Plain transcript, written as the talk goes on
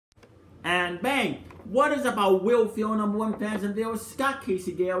And bang! What is up, our Will Feel #1 fans and viewers? Scott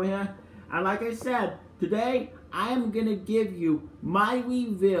Casey Gale here. And like I said, today I am gonna give you my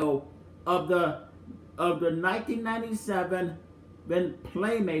review of the 1997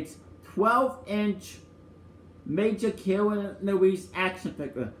 Playmates 12-inch Major Kira Nerys action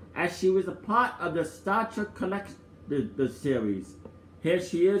figure, as she was a part of the Star Trek collection, the series. Here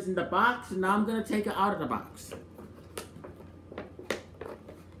she is in the box, and now I'm gonna take her out of the box.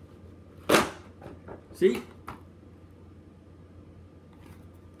 See?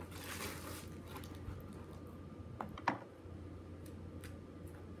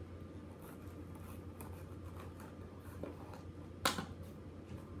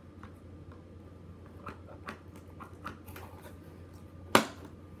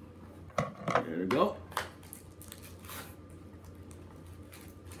 There we go.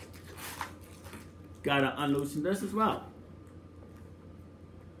 Gotta unloosen this as well.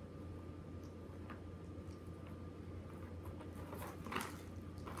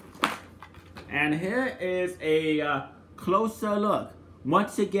 And here is a closer look.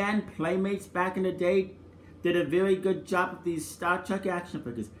 Once again, Playmates back in the day did a very good job with these Star Trek action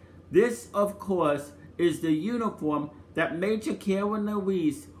figures. This, of course, is the uniform that Major Kira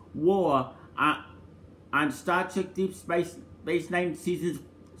Nerys wore on Star Trek Deep Space Nine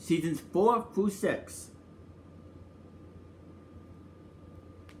seasons 4 through 6.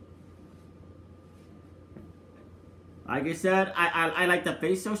 Like I said, I like the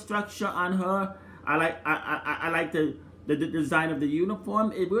facial structure on her. I like the design of the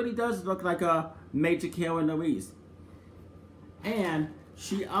uniform. It really does look like a Major Kira Nerys. And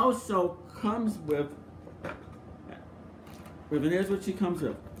she also comes with, and here's what she comes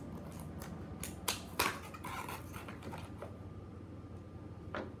with.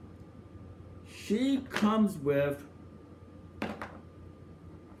 She comes with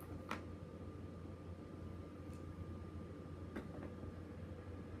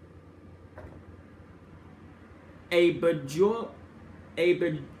a Bajoran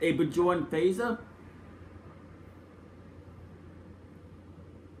phaser,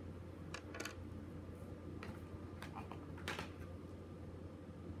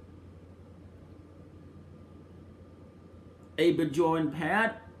 a Bajoran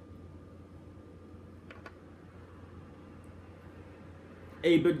pad,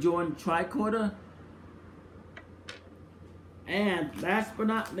 a Bajoran tricorder, and last but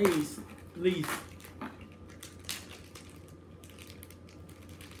not least,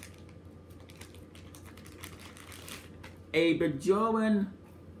 a Bajoran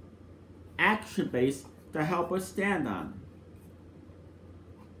action base to help us stand on.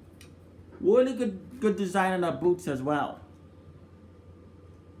 Really good design on our boots as well.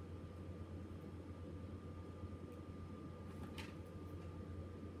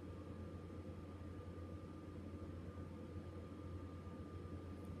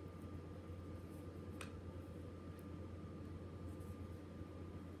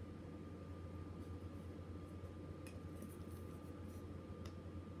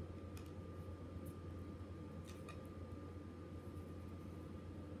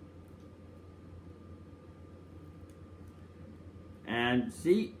 And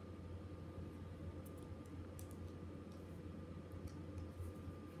see,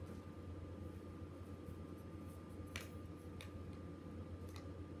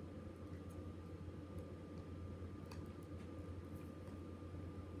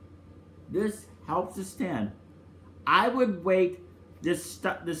 this helps us stand. I would rate this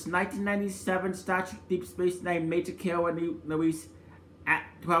 1997 Star Trek Deep Space Nine Major Kira Nerys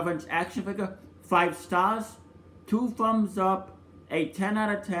 12-inch action figure 5 stars, 2 thumbs up, a 10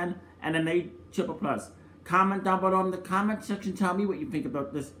 out of 10, and an 8 triple plus. Comment down below in the comment section. Tell me what you think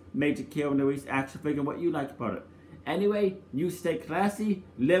about this Major Kira Nerys action figure and what you like about it. Anyway, you stay classy,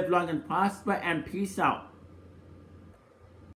 live long and prosper, and peace out.